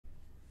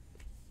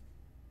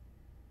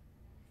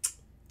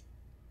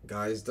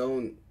Guys,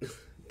 don't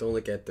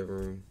look at the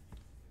room.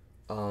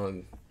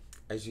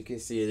 As you can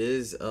see, it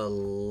is a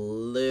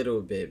little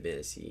bit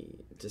messy,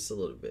 just a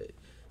little bit,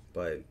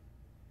 but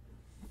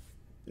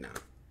nah.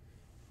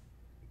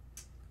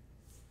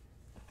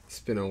 It's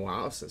been a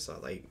while since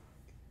I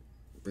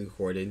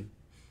recorded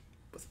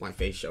with my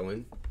face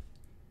showing.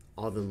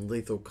 All the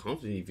Lethal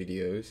Company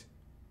videos,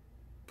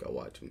 go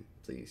watch them,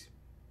 please.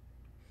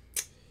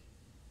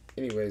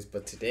 Anyways,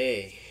 but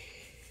today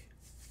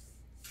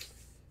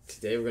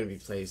we're gonna be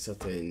playing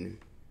something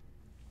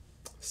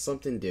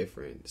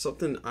different,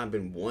 something I've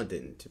been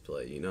wanting to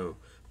play, you know.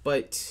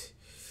 But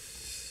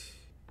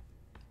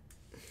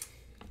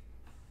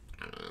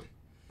I don't know.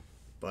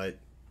 But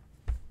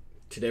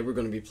today we're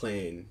gonna be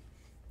playing.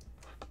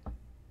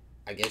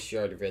 I guess you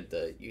already read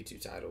the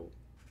YouTube title.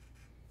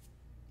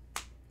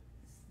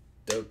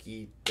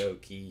 Doki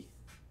Doki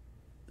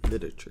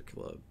Literature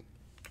Club.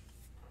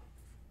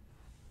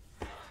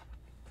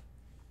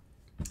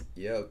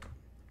 Yep.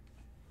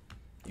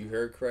 You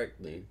heard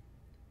correctly.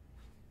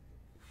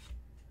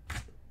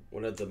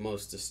 One of the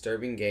most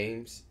disturbing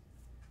games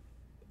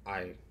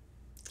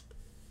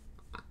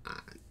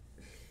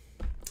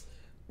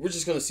we're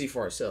just gonna see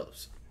for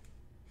ourselves.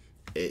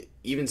 It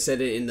even said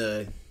it in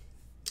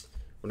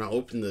when I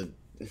opened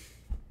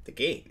the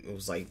game. It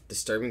was like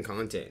disturbing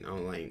content.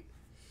 I'm like,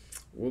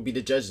 we'll be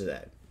the judge of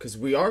that, because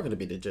we are gonna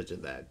be the judge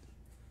of that.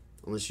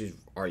 Unless you've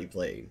already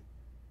played,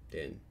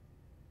 then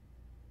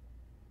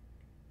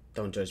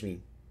don't judge me.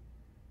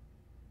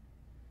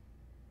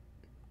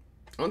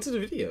 On to the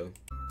video.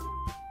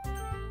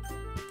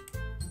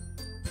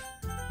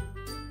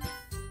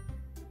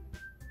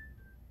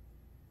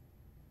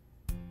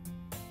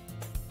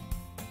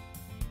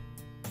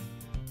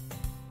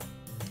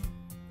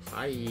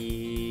 Hi.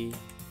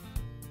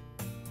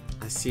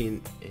 I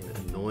seen an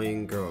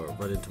annoying girl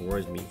running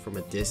towards me from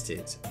a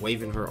distance,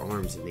 waving her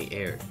arms in the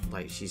air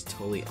like she's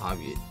totally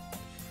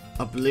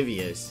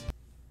oblivious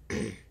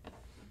to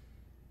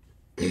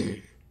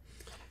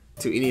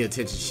any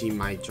attention she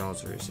might draw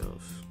to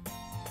herself.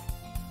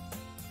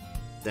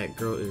 That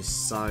girl is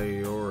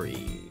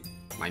Sayori,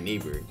 my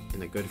neighbor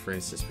and a good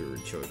friend since we were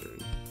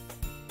children.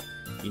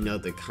 You know,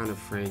 the kind of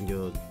friend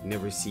you'll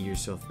never see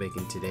yourself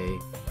making today,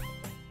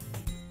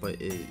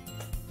 but it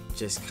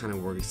just kind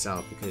of works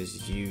out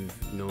because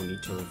you've known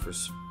each other for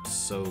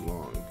so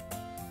long.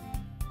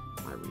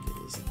 My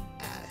reading is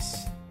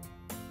ass.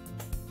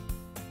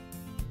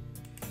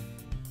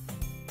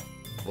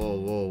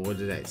 Whoa, what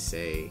did I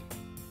say?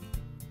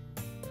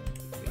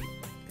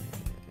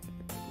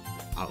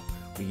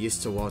 We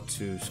used to walk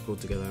to school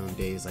together on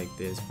days like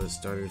this, but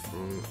starting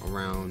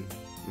around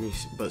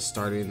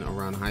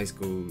high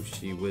school,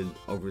 she would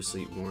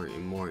oversleep more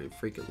and more, and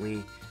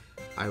frequently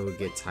I would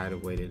get tired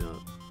of waiting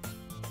up.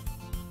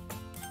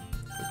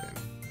 Okay.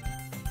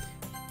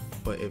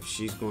 But if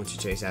she's going to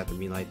chase after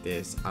me like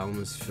this, I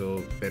almost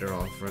feel better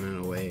off running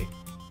away.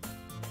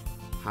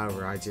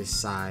 However, I just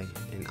sigh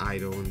and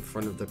idle in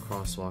front of the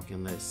crosswalk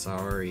and let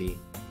Sayori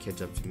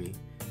catch up to me.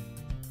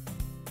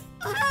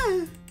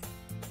 I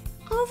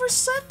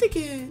overslept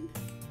again.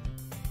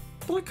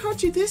 But I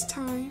caught you this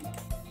time.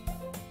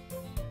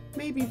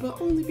 Maybe,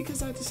 but only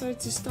because I decided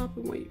to stop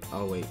and wait.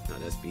 Oh wait, no,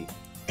 that's B.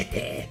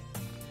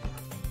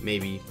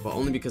 Maybe, but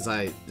only because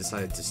I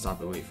decided to stop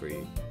and wait for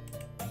you.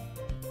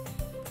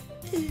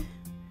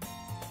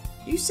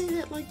 You say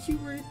that like you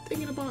were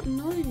thinking about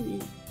ignoring me.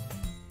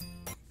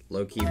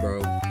 Low key,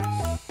 bro.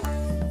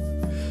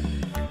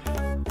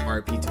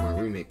 RP to my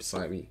roommate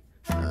beside me.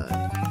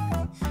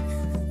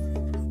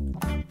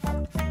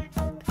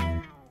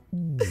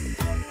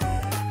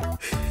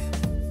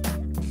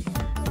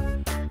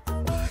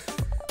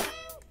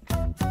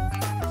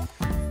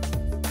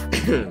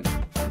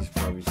 He's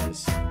probably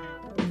just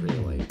over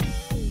there like,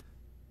 the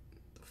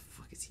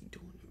fuck is he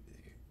doing over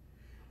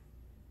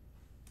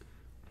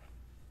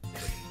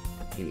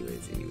there?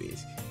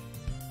 Anyways.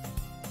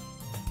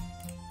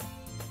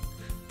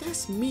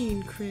 That's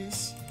mean,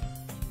 Chris.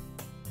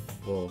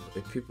 Well,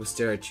 if people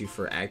stare at you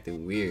for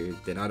acting weird,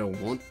 then I don't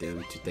want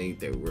them to think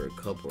that we're a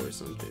couple or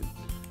something.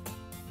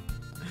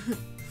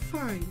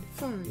 Fine.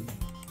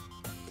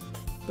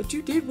 But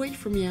you did wait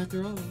for me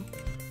after all.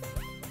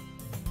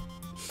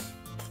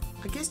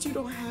 I guess you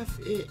don't have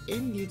it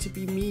in you to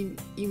be mean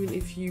even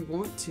if you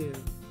want to.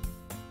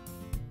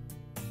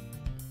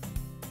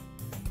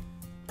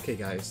 Okay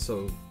guys,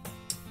 so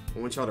I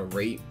want y'all to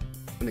rate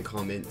in the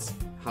comments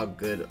how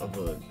good of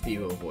a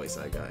female voice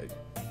I got.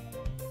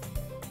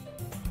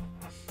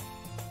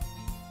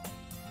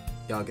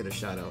 Y'all get a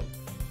shout out.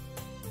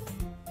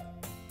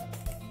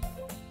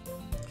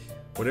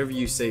 Whatever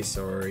you say,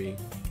 sorry.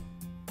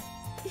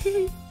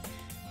 We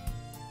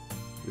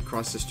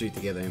cross the street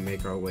together and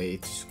make our way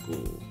to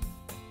school.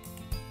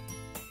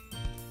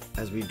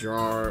 As we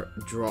draw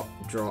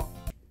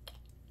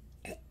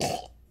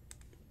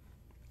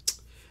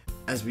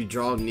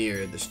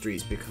near, the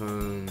streets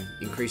become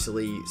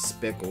increasingly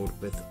speckled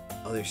with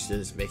other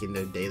students making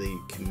their daily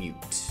commute.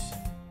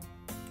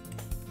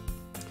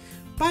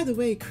 By the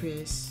way,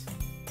 Chris,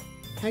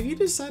 have you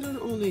decided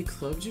on any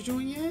clubs to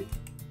join yet?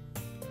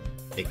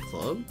 A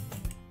club?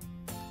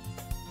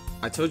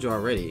 I told you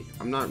already,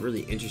 I'm not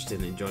really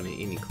interested in joining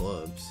any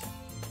clubs.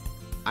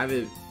 I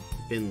haven't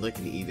been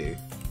looking either.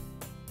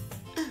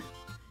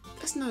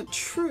 That's not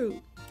true.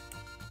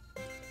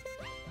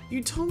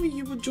 You told me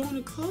you would join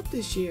a club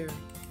this year.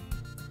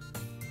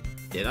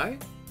 Did I?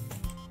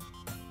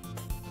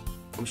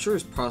 I'm sure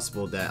it's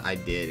possible that I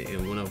did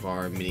in one of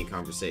our mini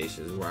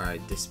conversations where I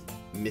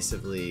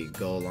dismissively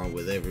go along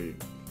with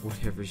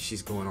whatever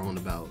she's going on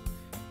about.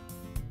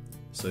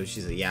 So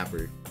she's a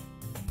yapper.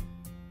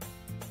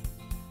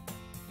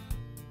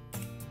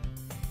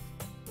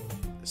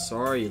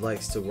 Sorry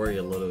likes to worry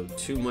a little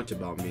too much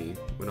about me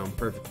when I'm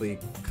perfectly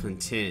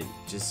content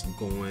just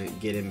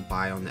getting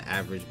by on the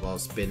average while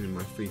spending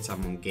my free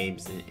time on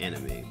games and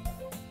anime.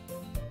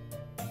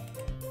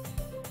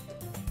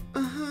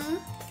 Uh-huh.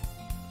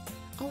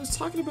 I was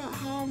talking about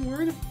how I'm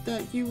worried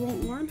that you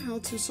won't learn how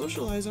to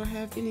socialize or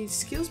have any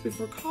skills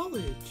before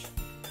college.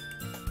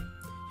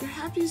 Your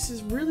happiness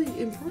is really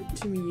important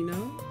to me, you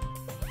know?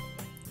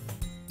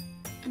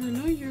 And I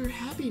know you're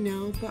happy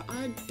now, but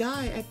I'd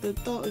die at the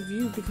thought of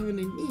you becoming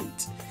a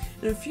NEET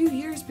in a few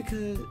years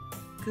because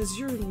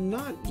you're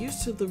not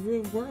used to the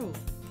real world.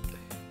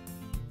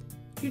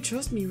 You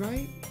trust me,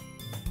 right?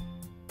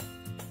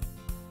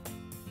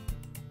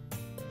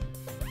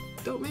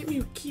 Don't make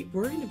me keep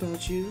worrying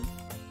about you.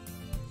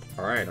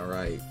 Alright.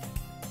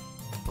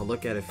 I'll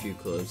look at a few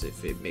clubs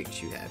if it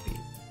makes you happy.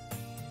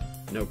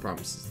 No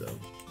promises though.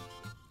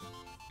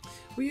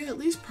 Will you at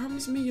least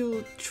promise me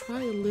you'll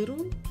try a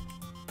little?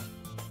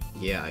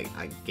 Yeah,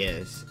 I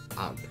guess.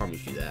 I'll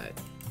promise you that.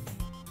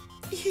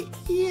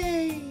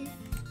 Yay!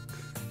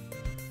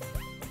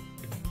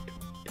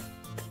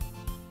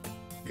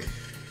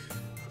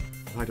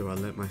 Why do I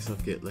let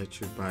myself get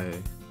lectured by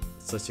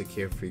such a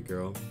carefree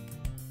girl?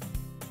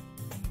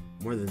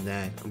 More than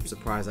that, I'm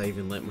surprised I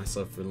even let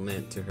myself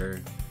relent to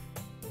her.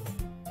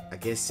 I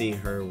guess seeing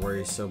her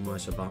worry so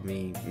much about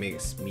me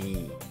makes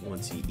me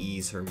want to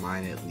ease her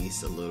mind at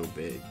least a little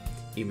bit,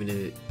 even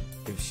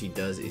if she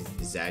does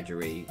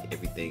exaggerate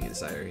everything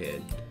inside her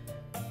head.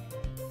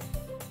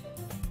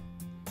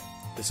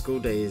 The school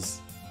day is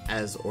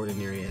as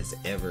ordinary as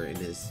ever and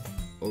is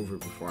over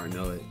before I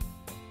know it.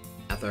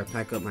 After I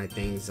pack up my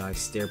things, I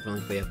stare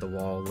blankly at the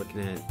wall, looking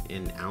at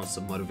an ounce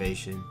of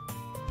motivation.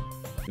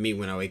 Me,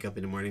 when I wake up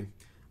in the morning,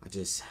 I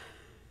just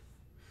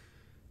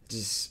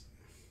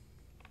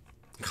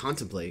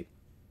contemplate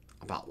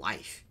about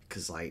life,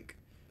 because like,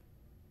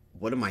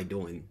 what am I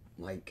doing?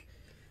 Like,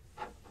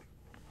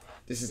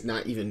 this is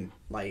not even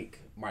like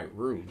my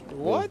room.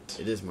 What?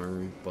 Well, it is my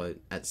room, but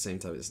at the same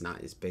time it's not.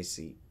 It's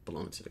basically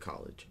belonging to the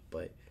college,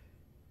 but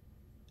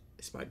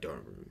it's my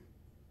dorm room.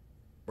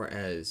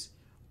 Whereas,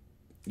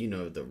 you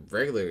know, the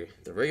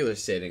regular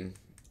setting,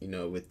 you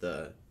know, with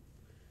the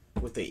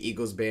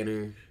Eagles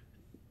banner,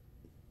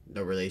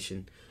 no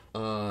relation.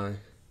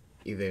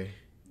 Either,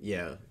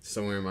 yeah,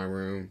 somewhere in my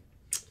room,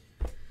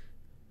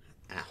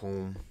 at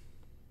home.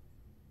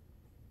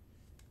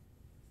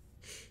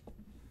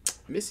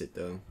 Miss it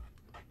though.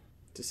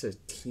 Just a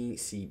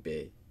teensy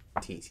bit.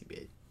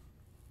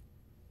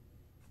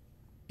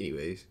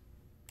 Anyways,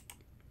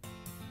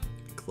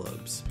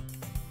 clubs.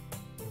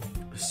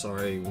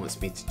 Sorry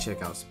wants me to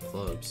check out some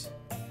clubs.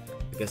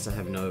 I guess I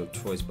have no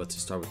choice but to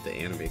start with the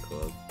anime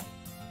club.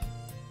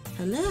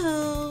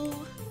 Hello?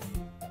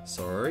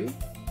 Sorry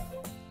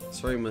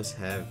must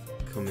have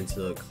come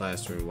into the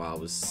classroom while I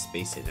was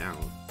spacing out.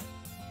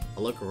 I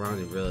look around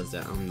and realize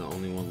that I'm the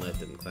only one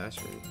left in the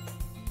classroom.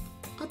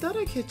 I thought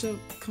I'd catch up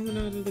coming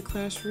out of the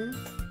classroom.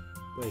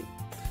 Wait,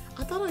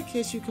 I thought I'd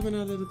catch you coming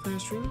out of the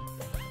classroom,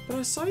 but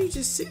I saw you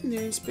just sitting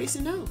there and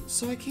spacing out,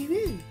 so I came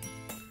in.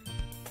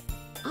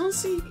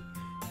 Honestly,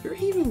 you're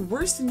even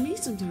worse than me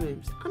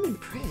sometimes. I'm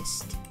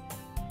impressed.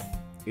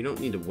 you don't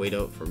need to wait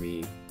up for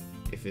me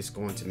if it's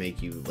going to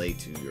make you late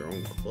to your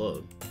own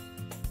club.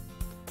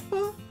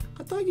 Well,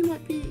 I thought you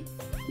might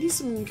need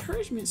some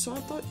encouragement, so I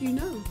thought you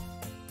know.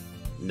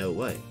 No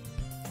way.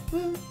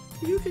 Well,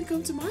 you can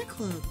come to my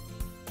club.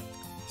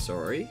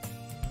 Sorry?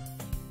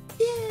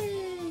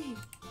 Yay!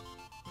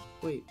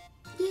 Wait,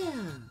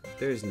 Yeah.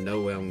 there's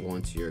no way I'm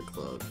going to your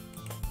club.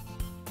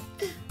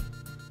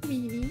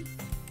 Meanie.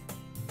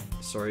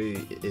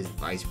 Sorry is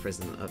vice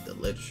president of the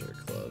literature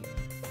club.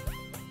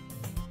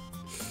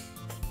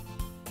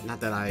 Not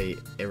that I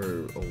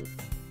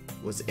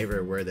was ever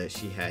aware that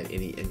she had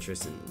any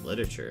interest in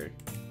literature.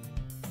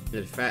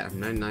 In fact,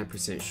 I'm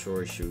 99%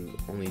 sure she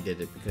only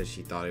did it because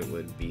she thought it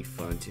would be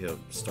fun to help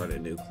start a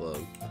new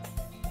club.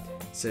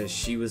 Since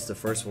she was the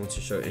first one to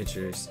show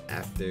interest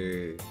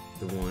after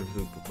the one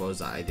who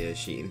proposed the idea,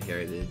 she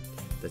inherited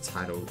the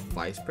title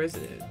vice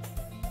president.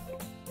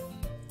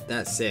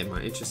 That said,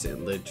 my interest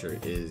in literature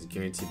is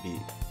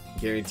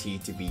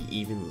guaranteed to be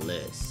even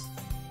less.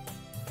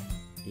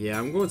 Yeah,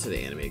 I'm going to the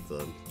anime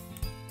club.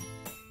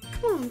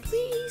 Come on,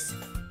 please.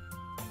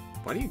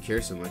 Why do you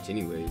care so much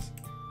anyways?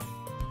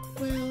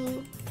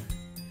 Well,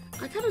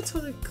 I kind of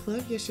told the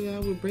club yesterday I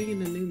would bring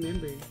in a new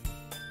member.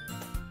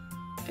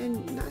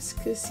 And that's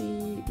because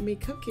he made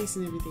cupcakes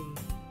and everything.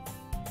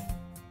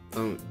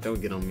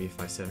 Don't get on me if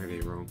I said her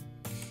name wrong.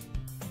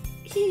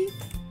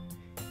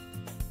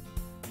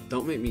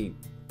 Don't make me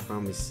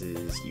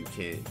promises you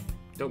can't.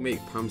 Don't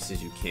make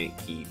promises you can't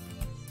keep.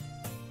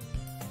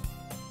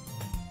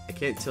 I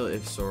can't tell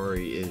if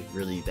Sorry is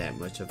really that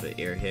much of an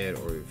airhead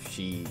or if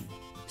she's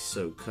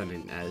so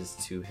cunning as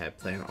to have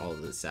planned all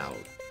of this out.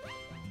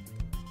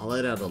 I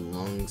let out a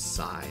long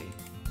sigh.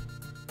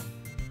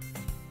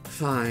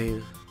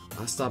 Fine,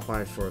 I'll stop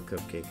by for a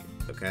cupcake,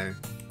 okay?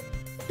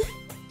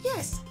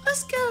 Yes,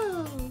 let's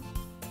go!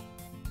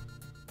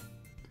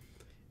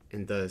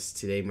 And thus,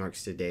 today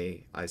marks the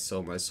day I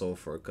sold my soul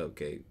for a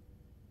cupcake.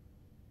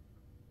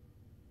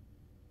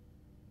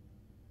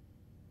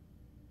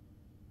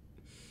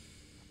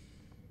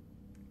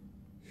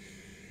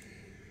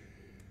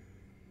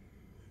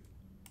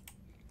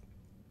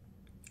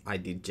 I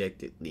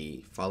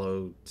dejectedly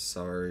followed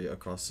Sorry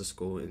across the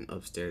school and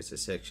upstairs, a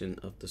section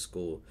of the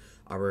school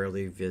I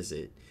rarely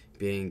visit,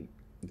 being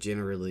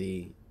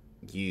generally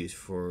used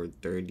for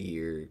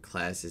third-year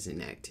classes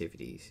and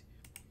activities.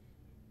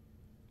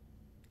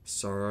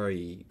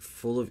 Sorry,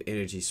 full of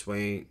energy,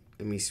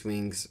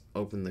 swings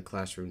open the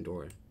classroom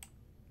door.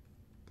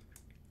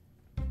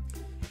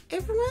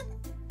 Everyone,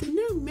 the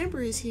new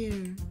member is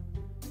here.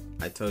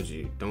 I told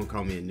you, don't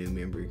call me a new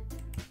member.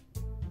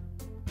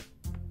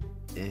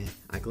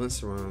 I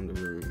glanced around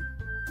the room.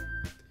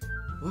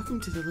 Welcome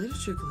to the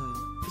Literature Club.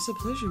 It's a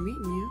pleasure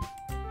meeting you.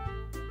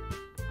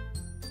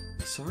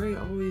 Sorry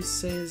always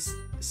says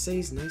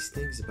nice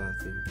things about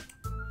you.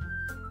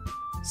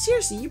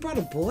 Seriously, you brought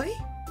a boy?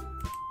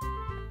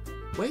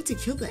 Way to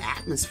kill the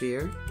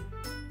atmosphere.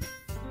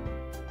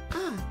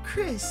 Ah,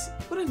 Chris,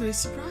 what a nice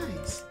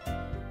surprise.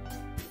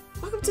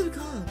 Welcome to the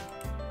club.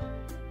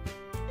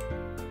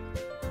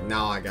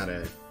 Now I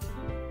gotta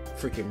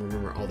freaking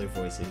remember all their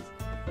voices.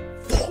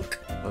 Fuck!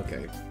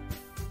 Okay.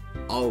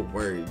 All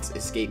words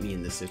escape me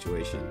in this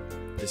situation.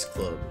 This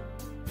club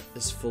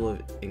is full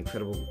of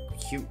incredible,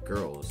 cute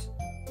girls.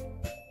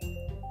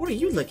 What are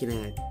you looking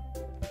at?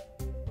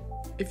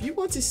 If you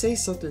want to say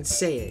something,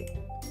 say it.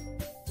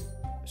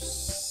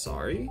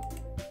 Sorry?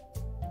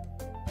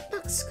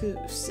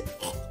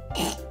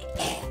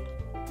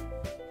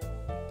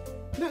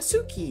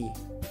 Natsuki.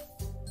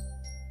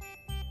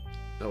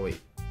 Oh wait.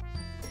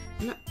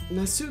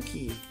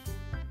 Natsuki.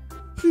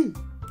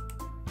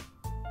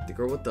 The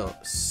girl with the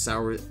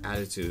sour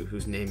attitude,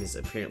 whose name is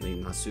apparently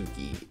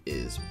Natsuki,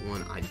 is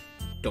one I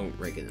don't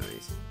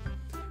recognize.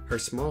 Her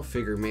small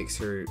figure makes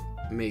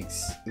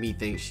me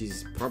think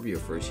she's probably a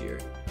first year.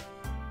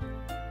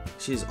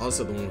 She is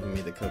also the one who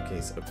made the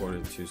cupcakes,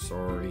 according to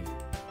Sorry.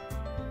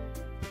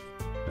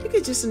 You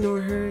could just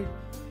ignore her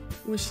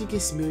when she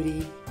gets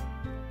moody.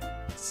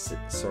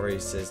 Sorry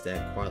says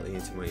that quietly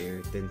into my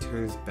ear, then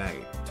turns back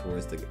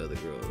towards the other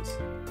girls.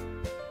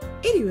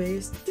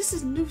 Anyways, this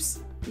is not.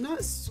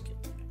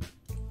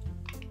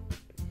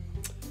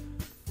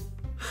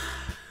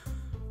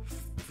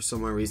 For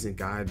some odd reason,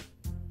 God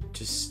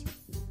just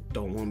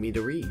don't want me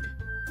to read.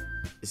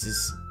 Is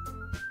this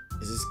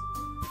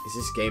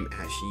game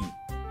actually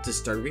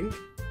disturbing?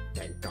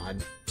 That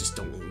God just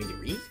don't want me to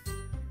read?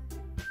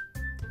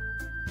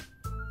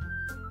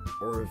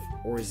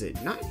 Or is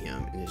it not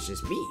him and it's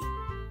just me?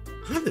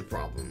 I'm the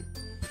problem.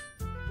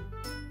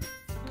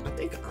 I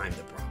think I'm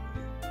the problem.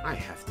 I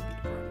have to be the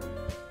problem.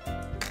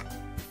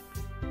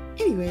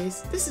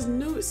 Anyways, this is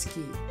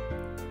Noitsuki.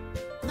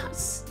 Not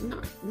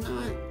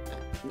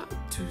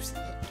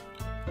Tuesday.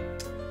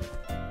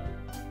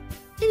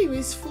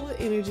 Anyways, full of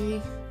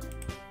energy.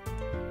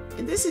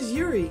 And this is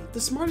Yuri, the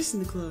smartest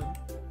in the club.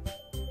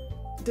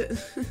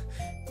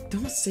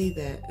 Don't say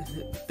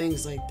that.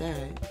 Things like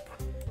that.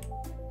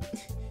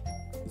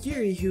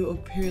 Yuri, who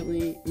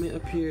apparently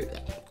appear.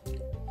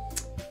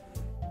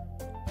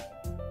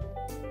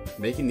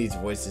 Making these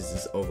voices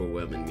is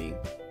overwhelming me.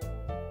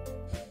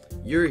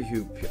 Yuri,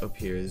 who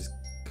appears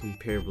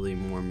comparably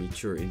more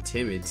mature and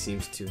timid,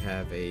 seems to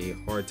have a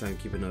hard time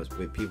keeping up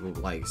with people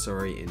like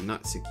Sorry and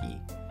Natsuki.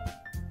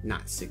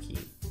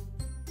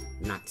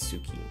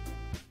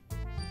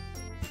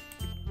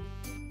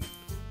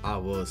 Ah,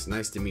 well, it's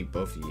nice to meet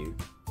both of you.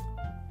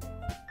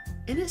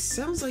 And it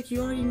sounds like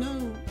you already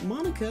know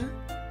Monica.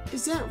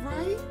 Is that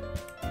right?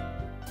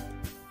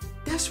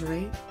 That's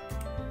right.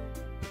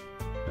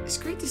 It's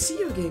great to see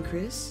you again,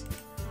 Chris.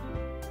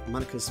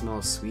 Monica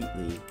smiles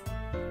sweetly.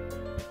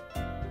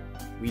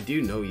 We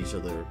do know each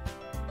other.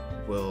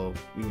 Well,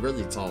 we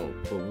really talk,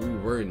 but we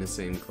were in the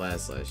same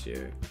class last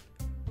year.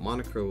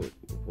 Monica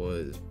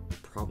was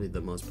probably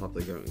the most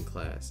popular girl in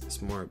class.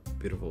 Smart,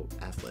 beautiful,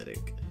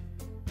 athletic.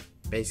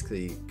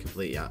 Basically,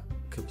 completely out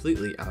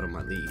of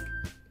my league.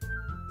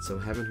 So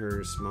having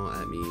her smile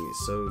at me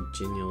so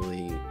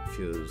genuinely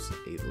feels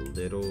a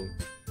little...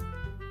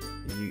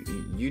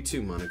 You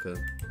too, Monica.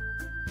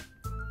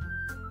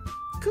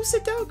 Come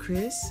sit down,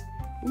 Chris.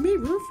 We made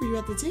room for you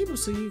at the table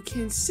so you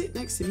can sit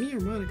next to me or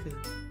Monica.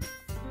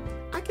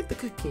 I get the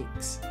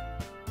cupcakes.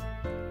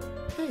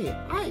 Hey,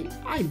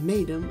 I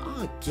made them.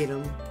 I'll get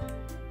them.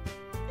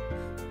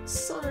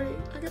 Sorry,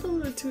 I got a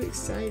little too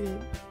excited.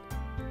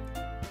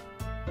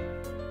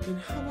 And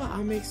how about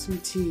I make some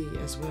tea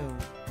as well?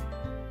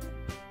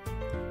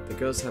 The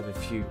girls have a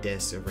few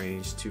desks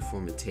arranged to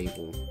form a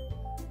table.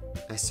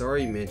 As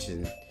Sari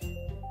mentioned,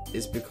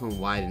 it's become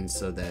widened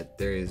so that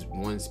there is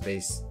one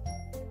space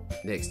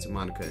next to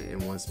Monica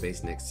and one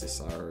space next to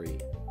Sari.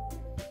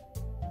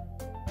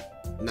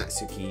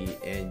 Natsuki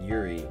and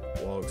Yuri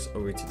walks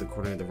over to the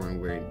corner of the room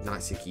where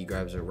Natsuki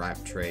grabs a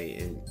wrap tray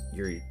and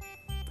Yuri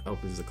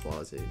opens the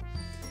closet.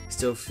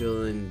 Still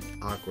feeling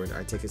awkward,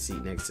 I take a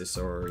seat next to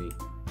Sari.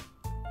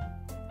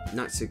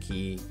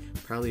 Natsuki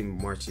proudly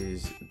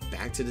marches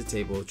back to the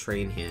table,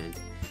 tray in hand.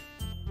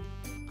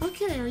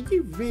 Okay, are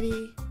you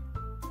ready?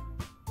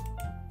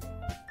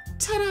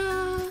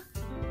 Ta-da!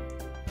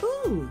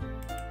 Ooh!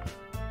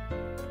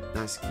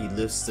 Natsuki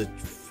lifts the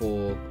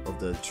full of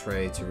the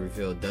tray to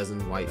reveal a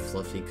dozen white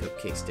fluffy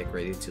cupcakes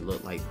decorated to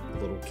look like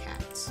little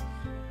cats.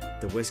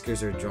 The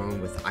whiskers are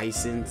drawn with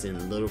icings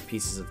and little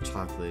pieces of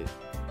chocolate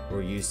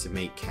were used to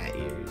make cat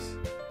ears.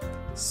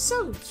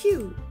 So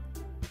cute!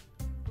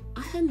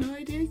 I had no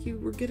idea you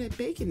were good at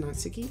baking,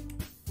 Natsuki.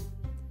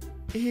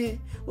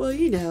 Well,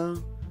 you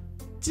know.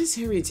 Just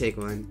hear me take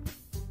one.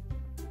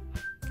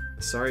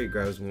 Sari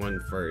grabs one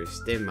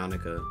first, then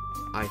Monica.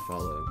 I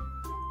follow.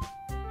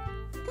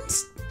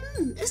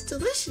 It's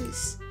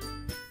delicious.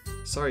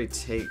 Sari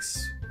talks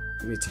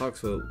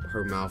with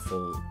her mouth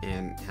full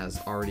and has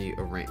already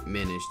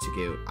managed to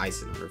get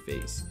ice in her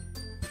face.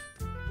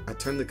 I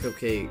turn the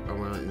cupcake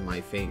around in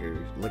my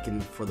fingers, looking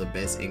for the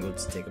best angle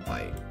to take a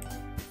bite.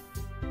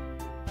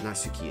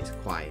 Natsuki is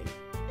quiet.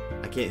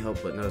 I can't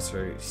help but notice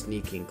her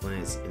sneaking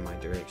glance in my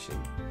direction.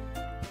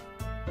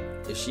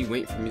 Is she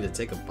waiting for me to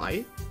take a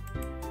bite?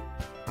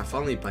 I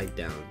finally bite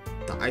down.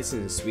 The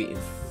icing is sweet and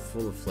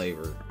full of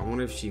flavor. I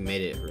wonder if she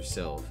made it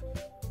herself.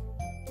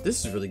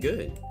 This is really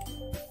good.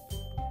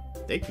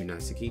 Thank you,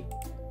 Natsuki.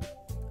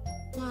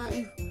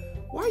 Why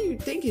are you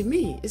thanking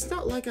me? It's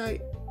not like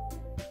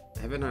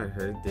Haven't I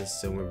heard this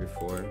somewhere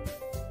before?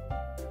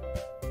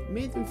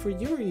 made them for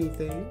you or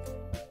anything.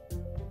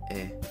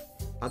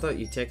 I thought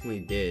you technically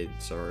did,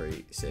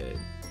 Sari said.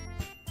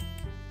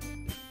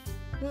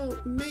 Well,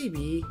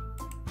 maybe.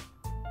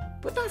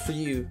 But not for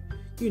you.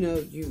 You know,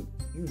 you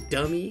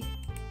dummy.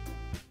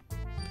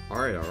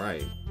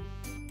 Alright.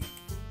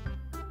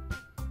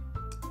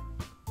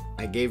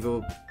 I gave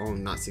up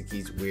on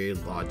Natsuki's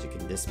weird logic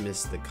and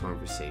dismissed the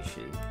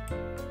conversation.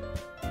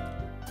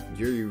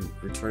 Yuri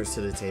returns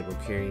to the table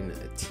carrying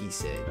a tea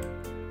set.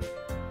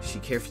 She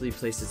carefully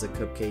places a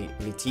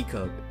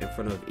teacup in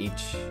front of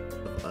each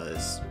of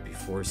us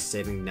before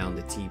setting down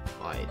the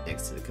teapot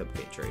next to the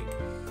cupcake tray.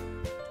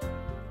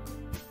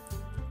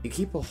 You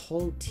keep a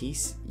whole tea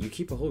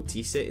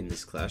set in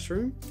this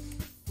classroom?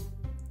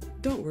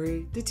 Don't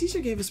worry, the teacher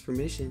gave us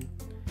permission.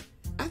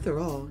 After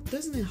all,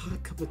 doesn't a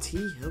hot cup of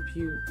tea help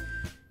you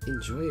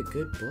enjoy a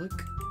good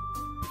book?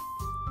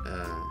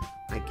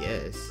 I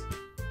guess.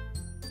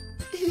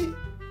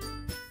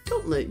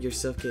 Don't let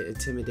yourself get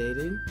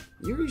intimidated.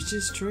 Yuri's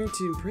just trying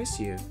to impress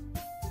you.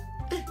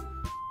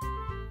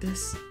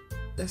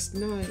 That's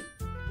not...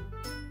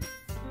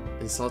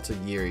 Insulted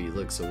Yuri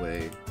looks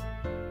away.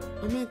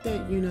 I meant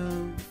that, you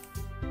know...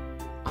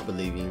 I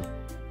believe you.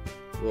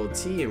 Well,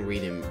 tea and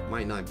reading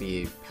might not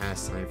be a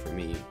pastime for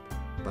me,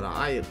 but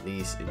I at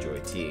least enjoy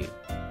tea.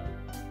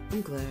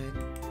 I'm glad.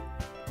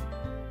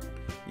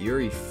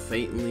 Yuri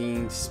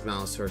faintly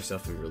smiles to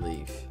herself in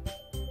relief.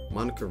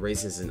 Monica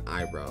raises an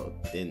eyebrow,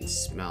 then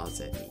smiles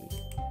at me.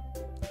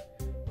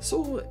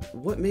 So,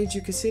 what made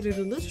you consider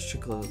the literature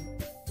club?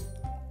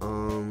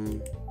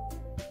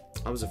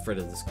 I was afraid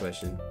of this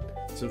question.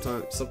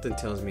 Sometimes something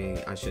tells me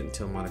I shouldn't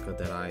tell Monica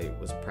that I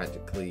was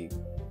practically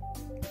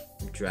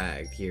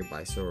dragged here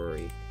by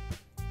Sari.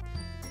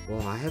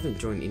 Well, I haven't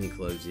joined any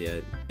clubs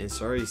yet, and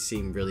Sari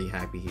seemed really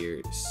happy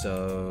here,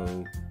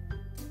 so...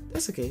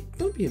 That's okay,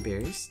 don't be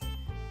embarrassed.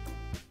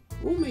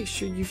 We'll make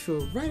sure you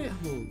feel right at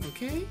home,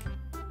 okay?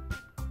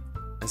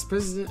 As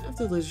president of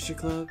the literature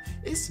club,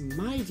 it's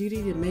my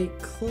duty to make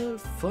club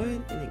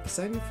fun and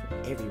exciting for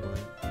everyone.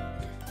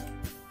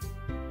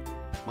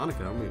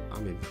 Monica,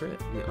 I'm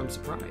impressed. I'm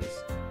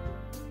surprised.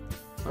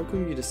 How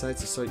come you decide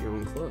to start your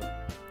own club?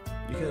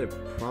 You gotta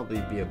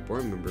probably be a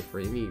board member for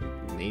any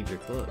major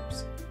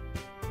clubs.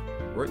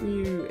 Weren't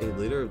you a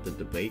leader of the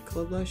debate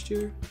club last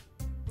year?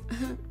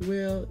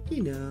 Well,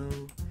 you know,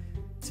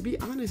 to be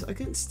honest, I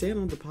couldn't stand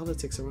on the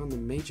politics around the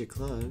major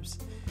clubs.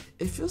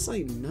 It feels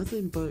like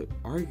nothing but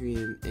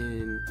arguing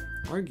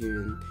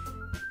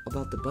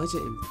about the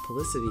budget and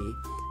publicity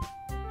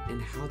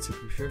and how to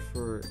prepare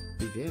for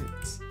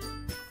events.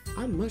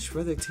 I'd much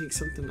rather take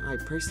something I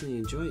personally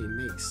enjoy and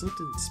make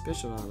something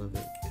special out of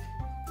it.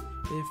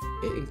 And if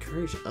it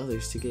encouraged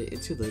others to get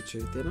into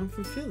literature, then I'm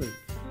fulfilling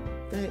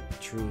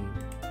that dream.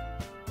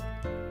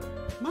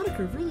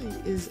 Monica really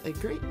is a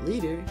great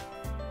leader.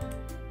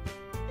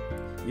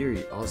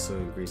 Yuri also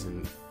agrees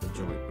in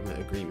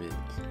agreement,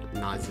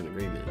 nods in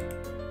agreement.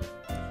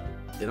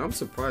 And I'm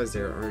surprised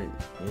there aren't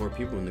more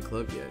people in the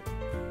club yet.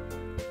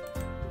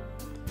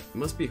 It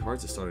must be hard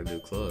to start a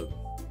new club.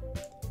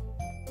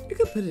 You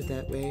could put it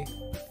that way.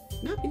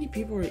 Not many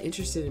people are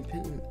interested in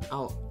putting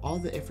out all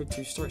the effort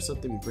to start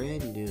something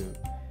brand new,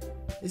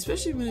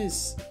 especially when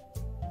it's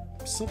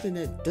something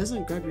that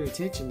doesn't grab your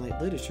attention like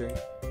literature.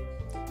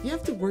 You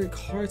have to work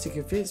hard to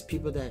convince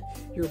people that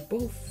you're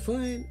both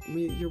fun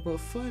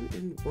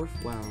and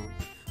worthwhile.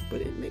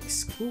 But it makes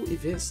school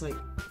events like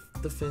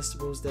the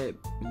festivals that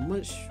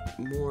much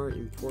more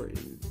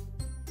important.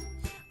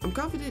 I'm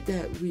confident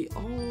that we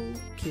all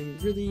can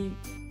really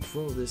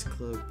grow this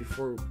club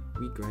before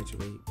we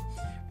graduate.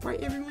 Right,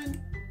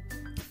 everyone?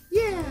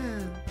 Yeah!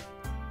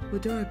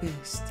 We'll do our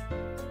best.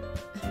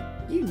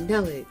 You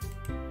know it.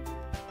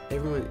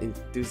 Everyone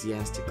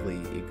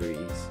enthusiastically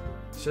agrees.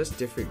 Just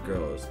different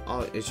girls,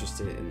 all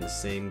interested in the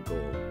same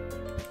goal.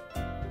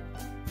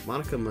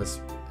 Monica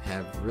must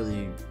have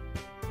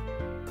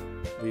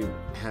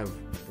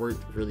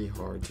worked really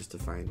hard just to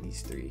find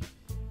these three.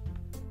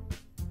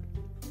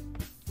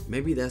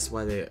 Maybe that's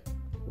why they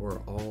were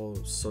all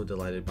so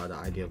delighted by the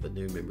idea of a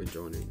new member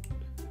joining.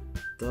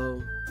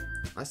 Though,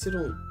 I still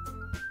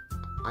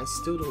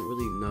don't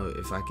really know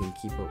if I can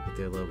keep up with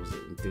their levels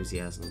of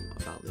enthusiasm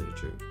about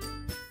literature.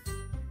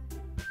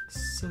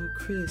 So,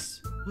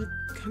 Chris, what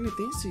kind of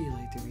things do you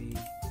like to read?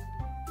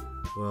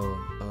 Well,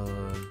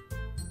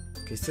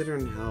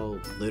 considering how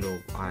little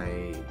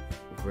I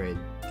read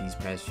these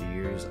past few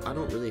years, I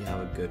don't really have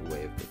a good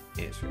way of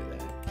answering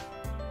that.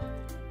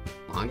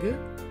 Manga?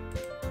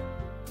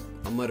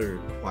 I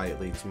muttered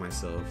quietly to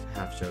myself,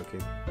 half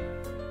joking.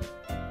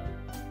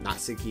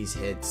 Natsuki's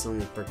head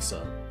suddenly perks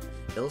up.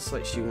 It looks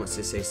like she wants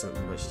to say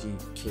something, but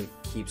she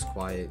keeps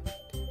quiet.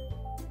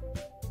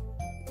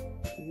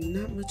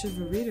 Not much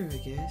of a reader, I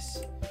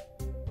guess.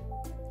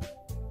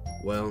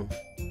 Well,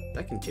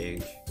 that can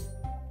change.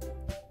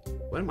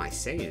 What am I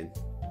saying?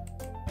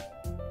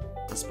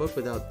 I spoke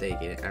without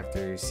thinking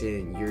after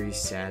seeing Yuri's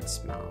sad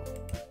smile.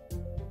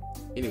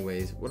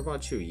 Anyways, what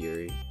about you,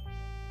 Yuri?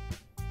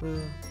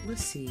 Well,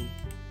 let's see.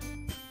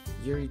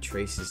 Yuri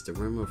traces the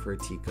rim of her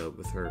teacup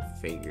with her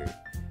finger.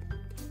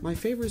 My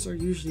favorites are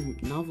usually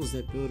novels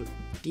that build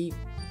deep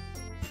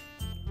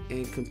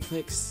and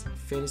complex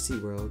fantasy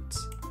worlds.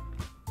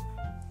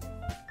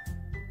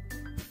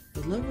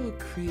 The level of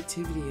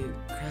creativity and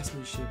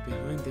craftsmanship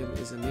behind them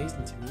is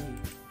amazing to me.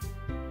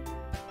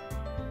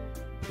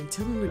 And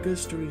telling a good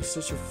story in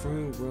such a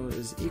foreign world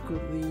is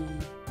equally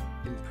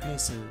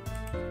impressive.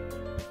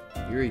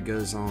 Yuri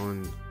goes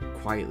on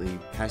quietly,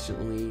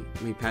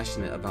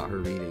 passionate about her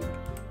reading.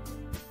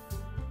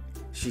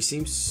 She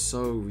seems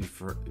so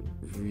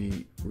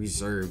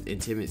reserved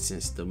and timid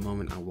since the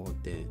moment I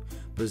walked in,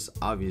 but it's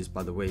obvious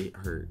by the way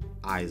her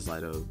eyes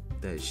light up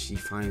that she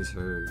finds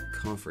her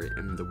comfort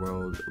in the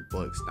world of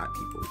books, not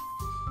people.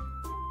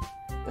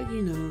 But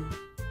you know,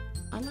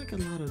 I like a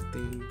lot of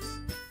things.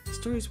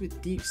 Stories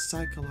with deep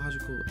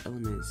psychological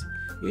elements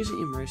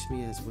usually immerse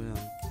me as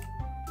well.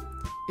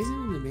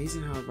 Isn't it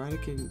amazing how a writer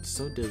can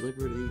so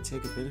deliberately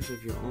take advantage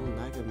of your own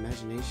lack of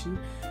imagination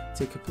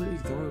to completely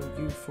throw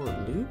you for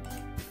a loop?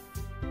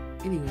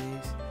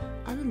 Anyways,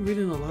 I've been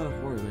reading a lot of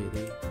horror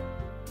lately.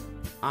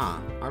 I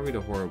read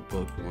a horror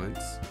book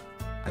once.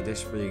 I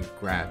desperately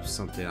grasped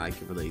something I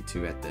could relate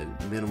to at the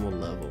minimal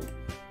level.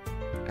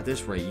 At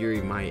this rate,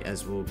 Yuri might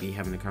as well be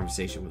having a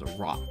conversation with a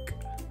rock.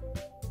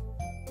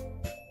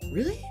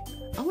 Really?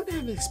 I wouldn't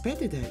have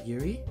expected that,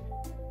 Yuri.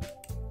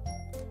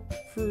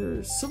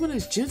 For someone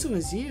as gentle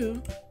as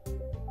you,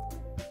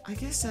 I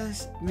guess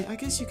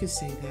you could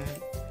say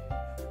that.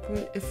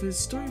 But if a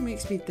story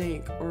makes me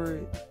think or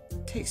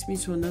takes me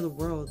to another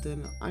world,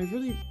 then I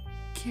really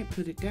can't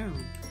put it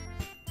down.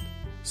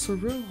 So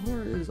real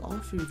horror is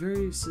often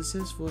very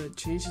successful at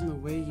changing the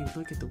way you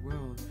look at the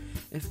world,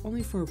 if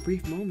only for a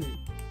brief moment.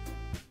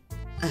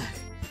 Ugh,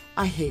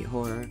 I hate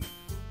horror.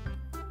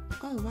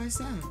 Oh, why is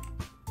that?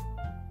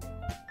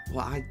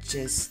 Well,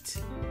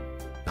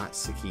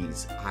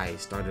 Natsuki's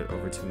eyes started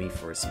over to me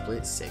for a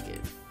split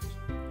second.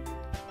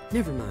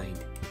 Never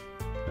mind.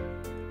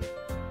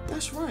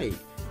 That's right.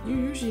 You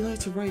usually like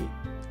to write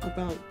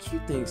about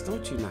cute things,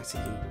 don't you,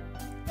 Natsuki?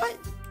 What?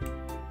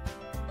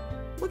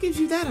 What gives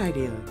you that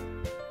idea?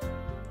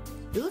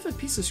 You left a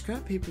piece of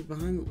scrap paper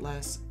behind the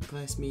last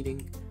class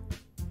meeting.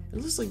 It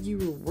looks like you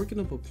were working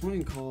up a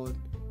poem called...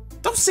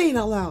 Don't say it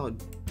out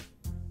loud!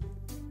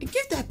 And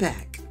give that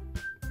back!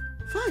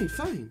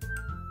 Fine.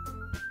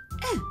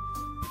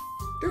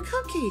 Your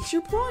cupcakes,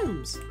 your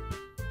poems.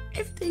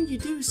 Everything you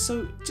do is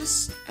so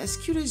just as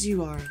cute as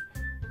you are.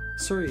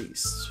 Sorry,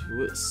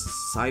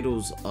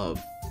 sidles up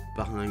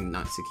behind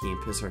Natsuki and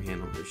puts her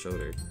hand on her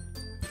shoulder.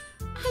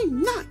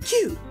 I'm not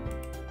cute!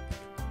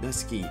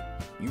 Natsuki,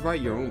 you write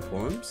your own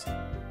poems?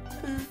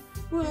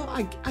 Well,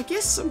 I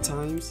guess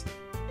sometimes.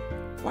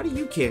 Why do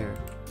you care?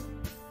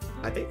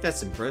 I think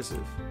that's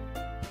impressive.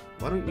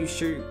 Why don't you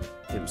share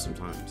them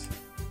sometimes?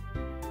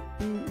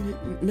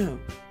 No.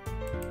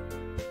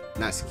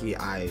 Natsuki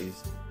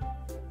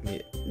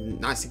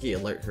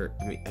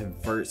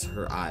averts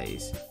her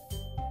eyes.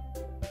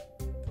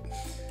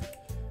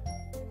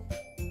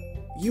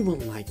 You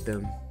won't like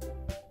them.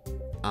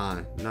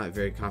 Not a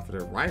very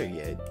confident writer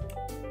yet.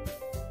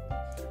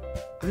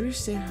 I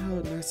understand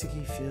how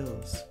Natsuki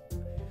feels.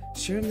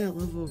 Sharing that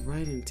level of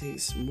writing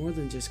takes more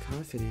than just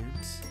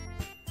confidence.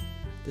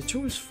 The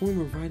truest form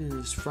of writing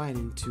is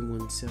writing to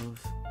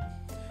oneself.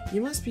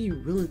 You must be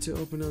willing to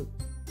open up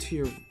to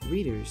your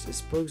readers,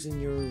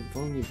 exposing your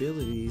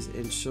vulnerabilities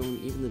and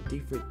showing even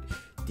the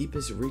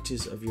deepest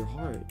reaches of your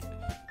heart.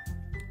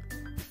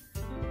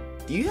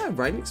 Do you have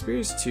writing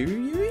experience too,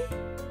 Yuri?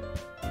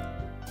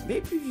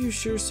 Maybe if you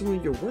share some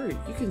of your work,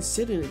 you can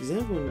set an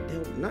example and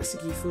help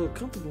Natsuki feel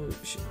comfortable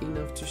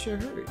enough to share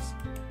hers.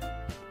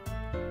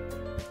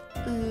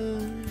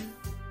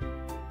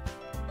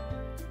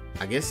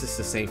 I guess it's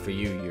the same for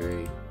you,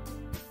 Yuri.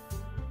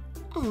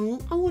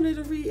 Oh, I wanted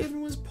to read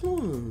everyone's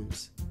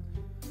poems.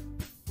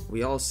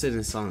 We all sit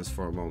in silence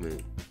for a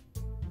moment.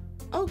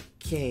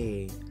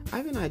 Okay, I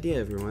have an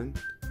idea, everyone.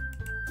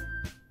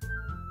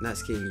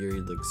 Natsuki and Yuri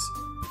looks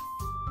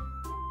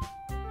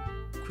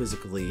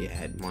quizzically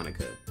at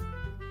Monica.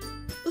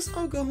 Let's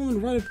all go home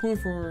and write a poem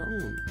for our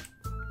own.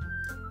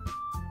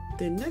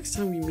 Then next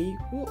time we meet,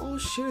 we'll all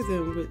share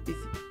them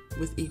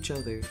with each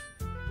other.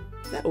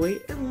 That way,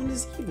 everyone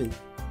is even.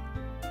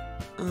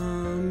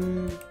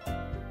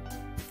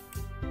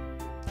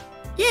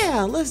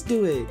 Yeah, let's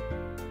do it.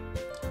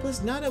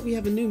 Plus, now that we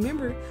have a new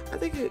member, I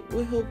think it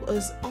will help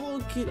us all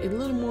get a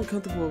little more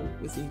comfortable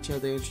with each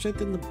other and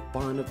strengthen the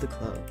bond of the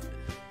club.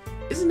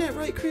 Isn't that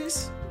right,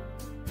 Chris?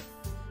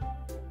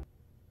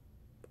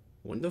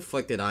 When the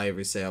fuck did I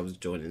ever say I was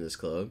joining this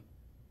club?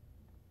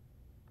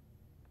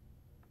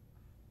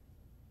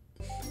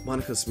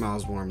 Monica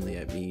smiles warmly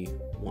at me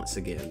once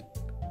again.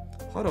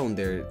 Hold on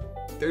there.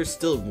 There's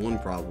still one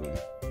problem.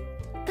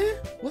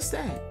 What's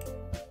that?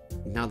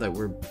 Now that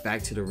we're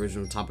back to the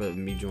original topic of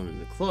me joining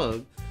the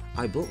club,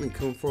 I bluntly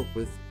come forth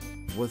with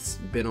what's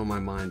been on my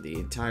mind the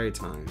entire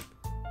time.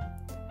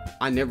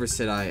 I never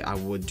said I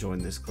would join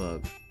this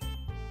club.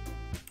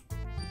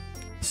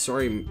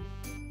 Sorry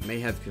may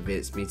have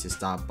convinced me to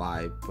stop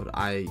by, but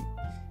I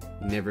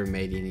never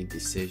made any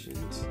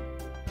decisions.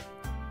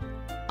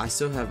 I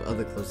still have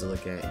other clubs to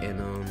look at,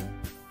 and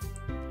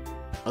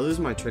I lose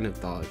my train of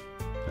thought.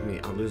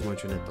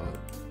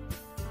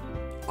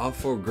 All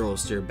four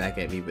girls stare back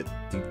at me with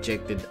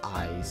dejected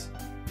eyes.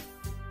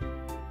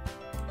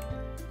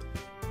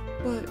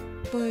 But,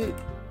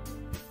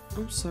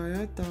 I'm sorry,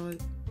 I thought...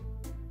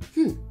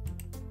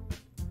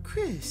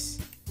 Chris.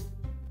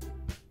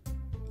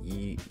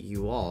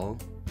 You all?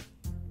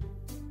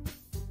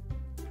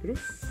 Who the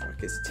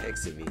fuck is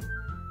texting me?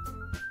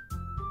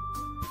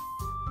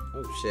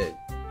 Oh shit.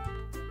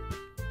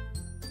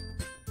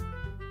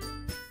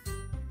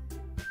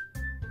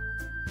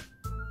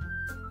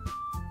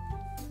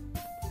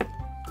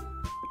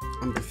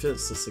 I'm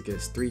defenseless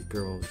against 3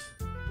 girls.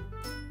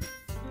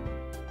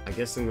 I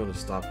guess I'm gonna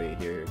stop it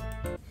here.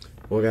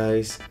 Well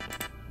guys,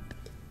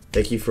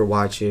 thank you for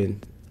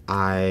watching.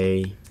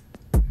 I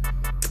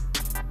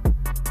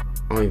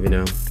don't even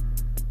know.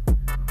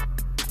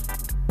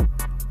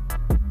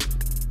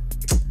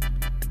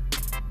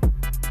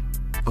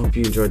 I hope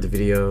you enjoyed the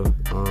video.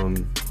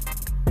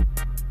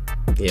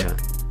 Yeah,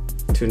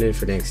 tune in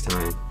for next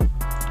time,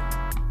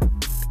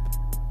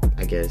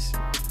 I guess.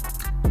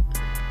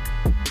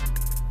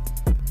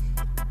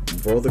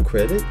 Roll the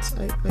credits,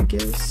 I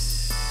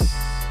guess.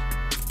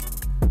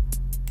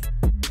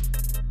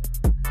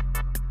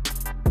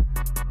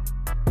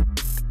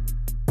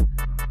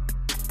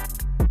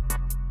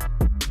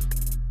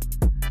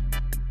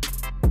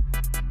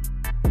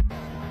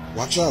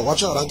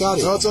 Watch out, I got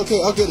it. No, it's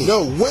okay, I'll get it.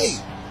 No,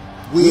 wait!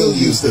 We'll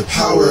use the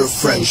power of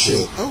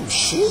friendship. Oh,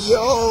 shit.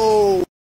 Yo!